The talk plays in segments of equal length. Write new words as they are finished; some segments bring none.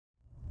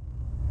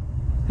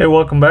Hey,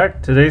 welcome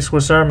back. Today's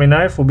Swiss Army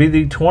knife will be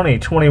the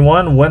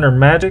 2021 Winter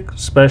Magic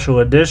Special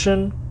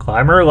Edition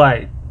Climber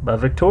Lite by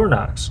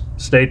Victorinox.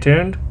 Stay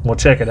tuned, we'll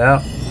check it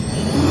out.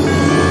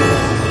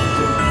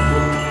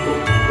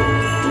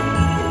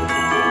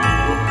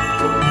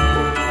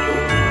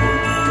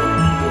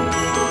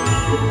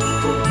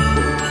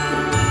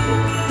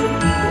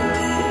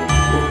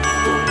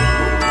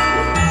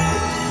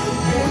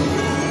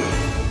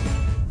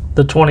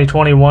 The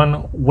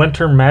 2021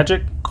 Winter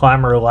Magic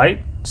Climber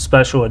Lite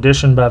Special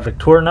Edition by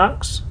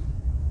Victorinox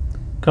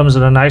comes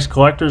in a nice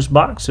collector's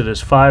box. It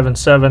is 5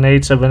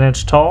 7/8 of an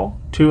inch tall,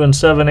 2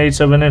 7/8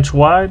 of an inch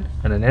wide,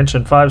 and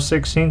 1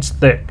 5/16 inches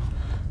thick.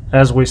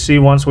 As we see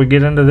once we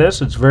get into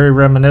this, it's very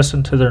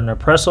reminiscent to their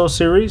Nepresso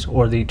series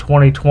or the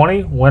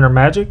 2020 Winter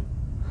Magic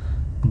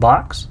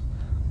box.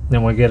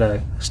 Then we get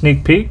a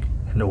sneak peek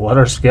into what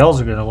our scales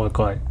are going to look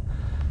like.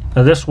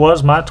 Now, this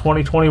was my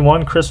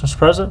 2021 Christmas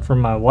present from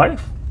my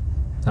wife.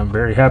 I'm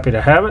very happy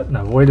to have it, and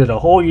I've waited a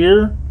whole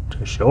year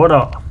to show it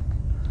off.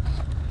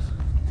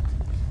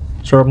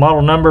 So our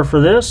model number for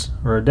this,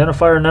 or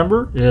identifier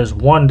number, is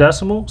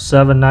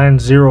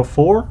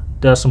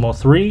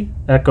 1.7904.3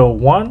 Echo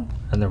 1,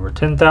 and there were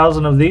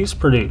 10,000 of these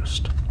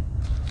produced.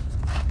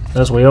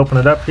 As we open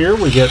it up here,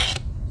 we get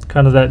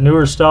kind of that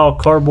newer style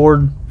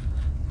cardboard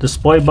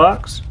display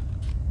box.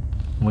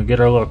 And we get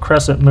our little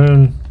crescent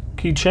moon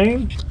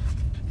keychain,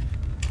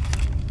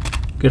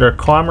 get our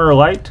Climber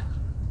Lite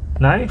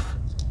knife,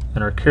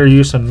 and our care,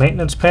 use, and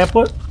maintenance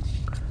pamphlet,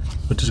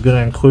 which is going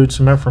to include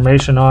some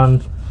information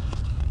on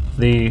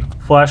the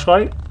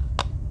flashlight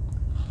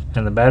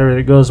and the battery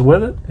that goes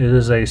with it. It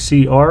is a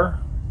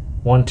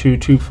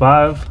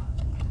CR1225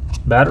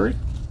 battery.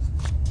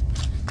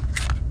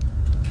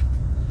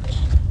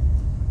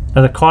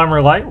 Now, the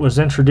Climber Lite was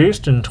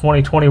introduced in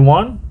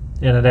 2021,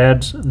 and it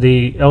adds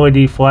the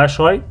LED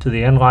flashlight to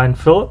the inline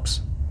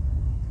Phillips,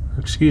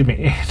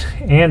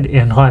 and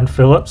inline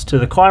Phillips to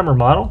the Climber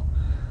model,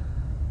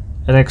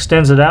 and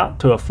extends it out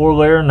to a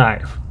 4-layer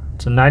knife.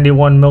 It's a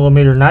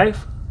 91mm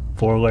knife,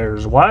 4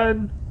 layers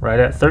wide, right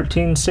at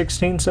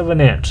 13/16 of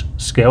an inch,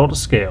 scale to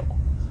scale.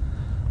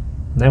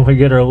 And then we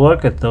get our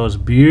look at those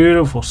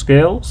beautiful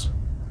scales.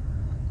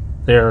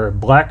 They're a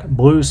black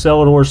blue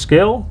Celador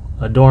scale,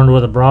 adorned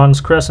with a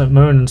bronze crescent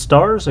moon and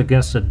stars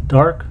against a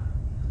dark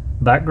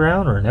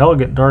background, or an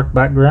elegant dark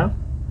background.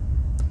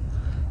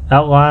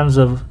 Outlines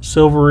of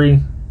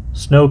silvery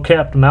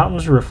snow-capped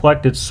mountains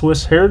reflect its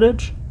Swiss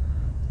heritage.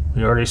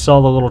 We already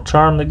saw the little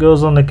charm that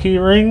goes on the key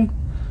ring,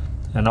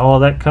 and all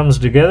of that comes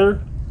together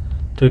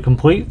to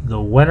complete the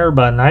Winter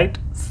by Night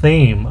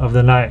theme of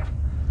the knife.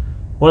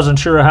 Wasn't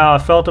sure how I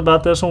felt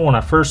about this one when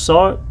I first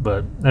saw it,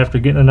 but after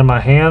getting it in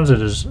my hands,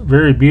 it is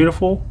very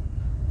beautiful.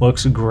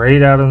 Looks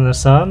great out in the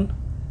sun.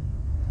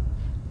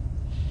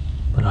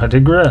 But I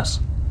digress.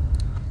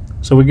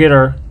 So we get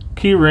our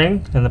key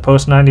ring in the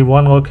post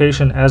 91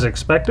 location as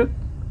expected.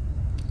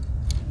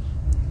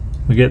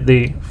 We get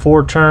the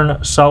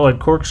 4-turn solid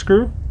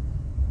corkscrew.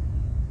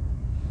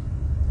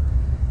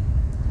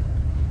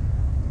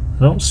 I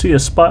don't see a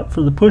spot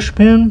for the push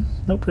pin.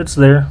 Nope, it's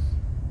there,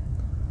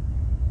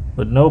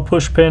 but no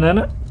push pin in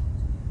it.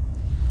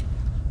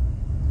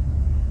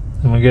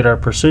 And we get our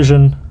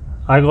precision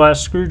eyeglass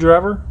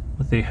screwdriver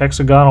with the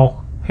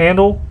hexagonal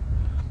handle.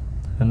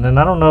 And then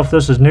I don't know if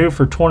this is new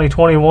for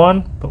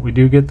 2021, but we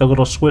do get the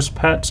little Swiss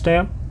pat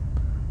stamp,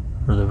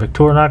 or the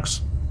Victorinox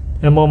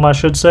emblem I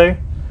should say,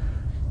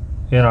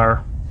 in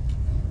our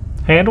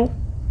handle.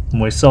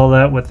 And we saw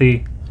that with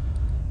the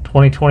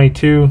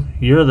 2022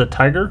 Year of the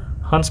Tiger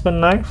Huntsman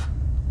knife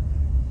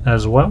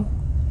as well.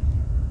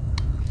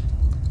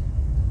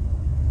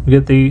 We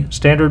get the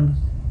standard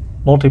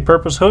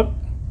multi-purpose hook,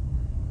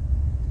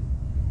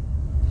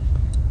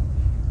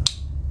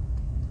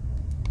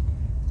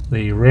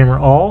 the reamer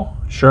awl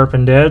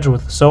sharpened edge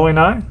with the sewing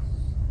eye,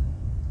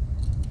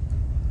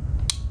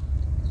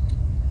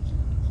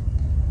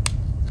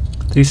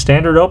 the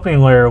standard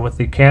opening layer with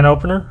the can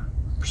opener,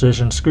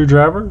 precision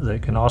screwdriver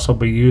that can also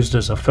be used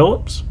as a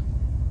Phillips,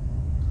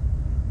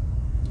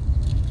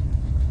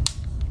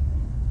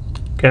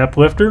 cap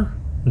lifter,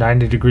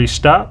 90-degree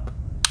stop,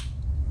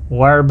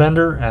 wire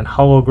bender, and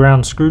hollow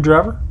ground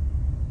screwdriver.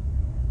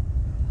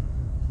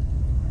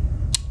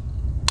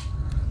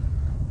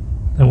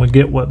 Then we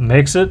get what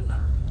makes it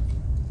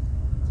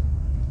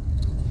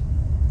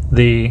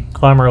the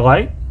Climber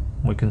Lite.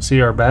 We can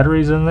see our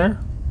batteries in there.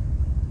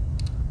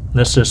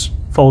 This just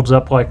folds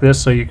up like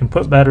this so you can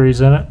put batteries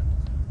in it.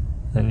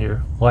 Then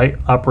your light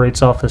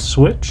operates off this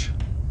switch.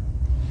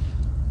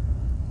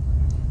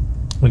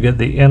 We get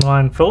the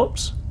inline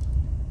Phillips,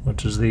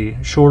 which is the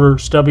shorter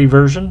stubby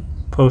version,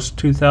 post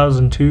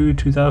 2002,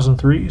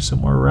 2003,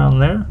 somewhere around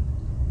there.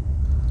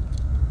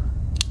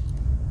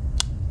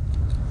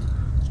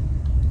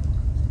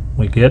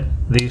 We get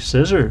the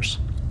scissors,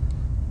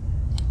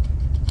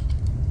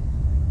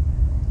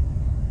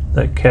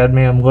 that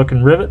cadmium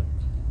looking rivet,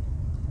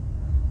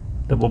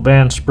 double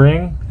band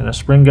spring, and a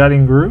spring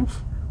guiding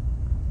groove.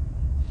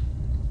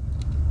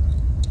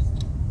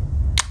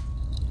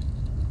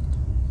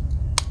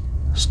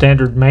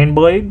 Standard main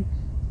blade,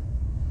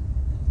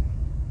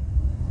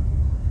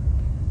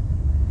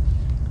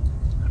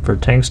 For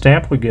tank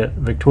stamp, we get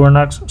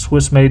Victorinox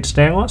Swiss-made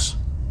stainless.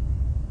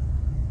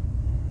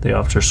 The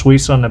Officer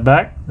Suisse on the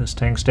back. This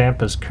tank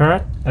stamp is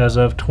current as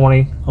of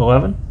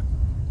 2011.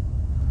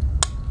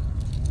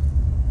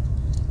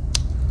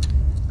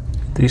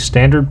 The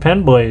standard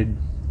pen blade.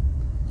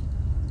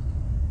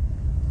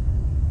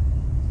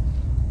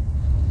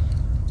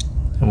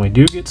 And we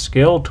do get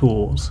scale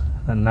tools.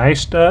 A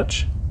nice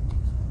touch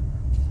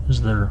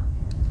is their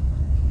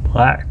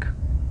black.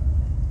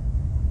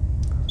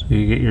 So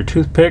you get your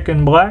toothpick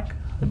in black.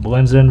 It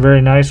blends in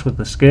very nice with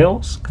the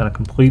scales. Kind of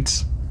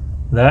completes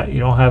that. You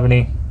don't have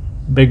any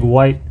big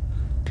white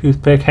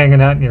toothpick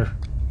hanging out in your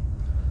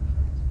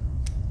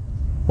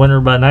winter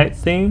by night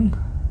theme.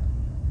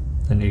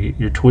 Then you get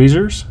your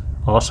tweezers,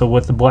 also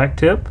with the black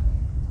tip.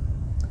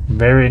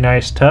 Very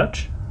nice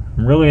touch.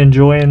 I'm really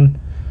enjoying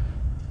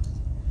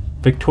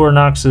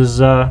Victorinox's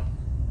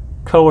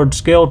colored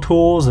scale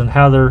tools and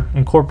how they're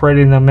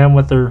incorporating them in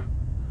with their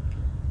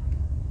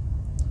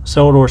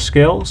Celador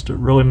scales to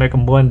really make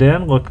them blend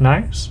in, look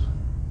nice.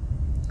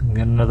 And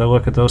get another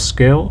look at those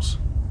scales.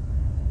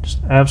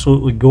 Just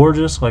absolutely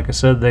gorgeous. Like I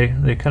said, they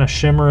kind of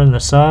shimmer in the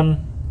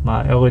sun.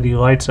 My LED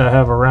lights I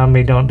have around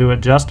me don't do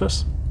it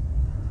justice.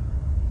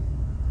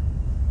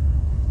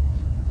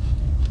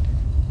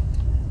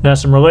 Now,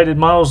 some related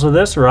models of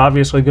this are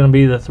obviously going to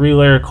be the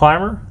 3-layer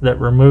climber that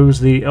removes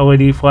the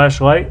LED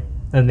flashlight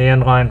and the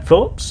inline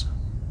Phillips.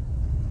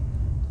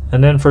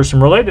 And then for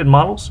some related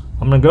models,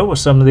 I'm going to go with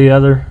some of the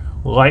other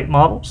light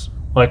models,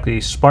 like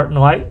the Spartan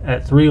Lite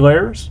at 3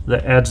 layers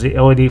that adds the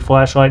LED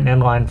flashlight and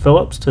inline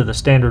Phillips to the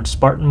standard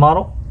Spartan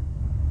model.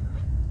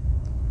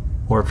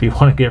 Or if you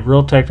want to get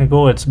real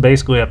technical, it's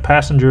basically a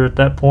passenger at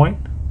that point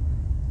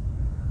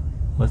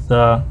with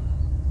the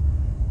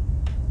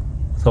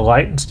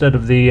light instead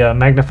of the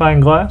magnifying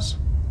glass.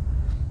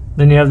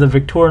 Then you have the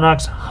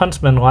Victorinox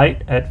Huntsman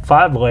Lite at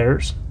 5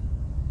 layers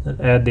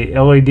that add the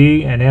LED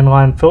and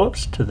inline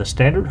Phillips to the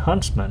standard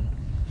Huntsman.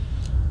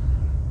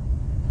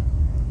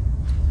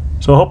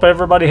 So I hope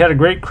everybody had a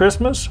great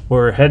Christmas.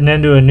 We're heading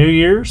into a New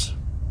Year's.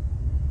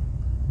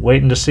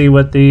 Waiting to see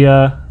what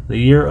the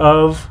year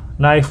of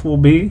knife will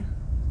be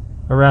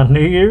around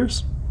New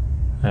Year's.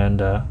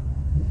 And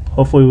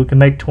hopefully we can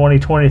make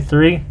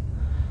 2023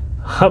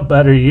 a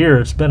better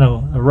year. It's been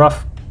a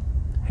rough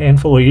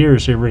handful of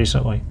years here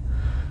recently.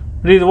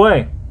 But either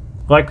way,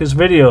 like this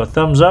video,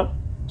 thumbs up,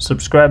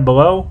 subscribe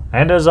below,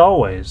 and as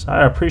always,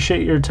 I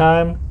appreciate your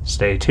time.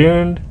 Stay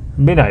tuned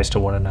and be nice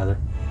to one another.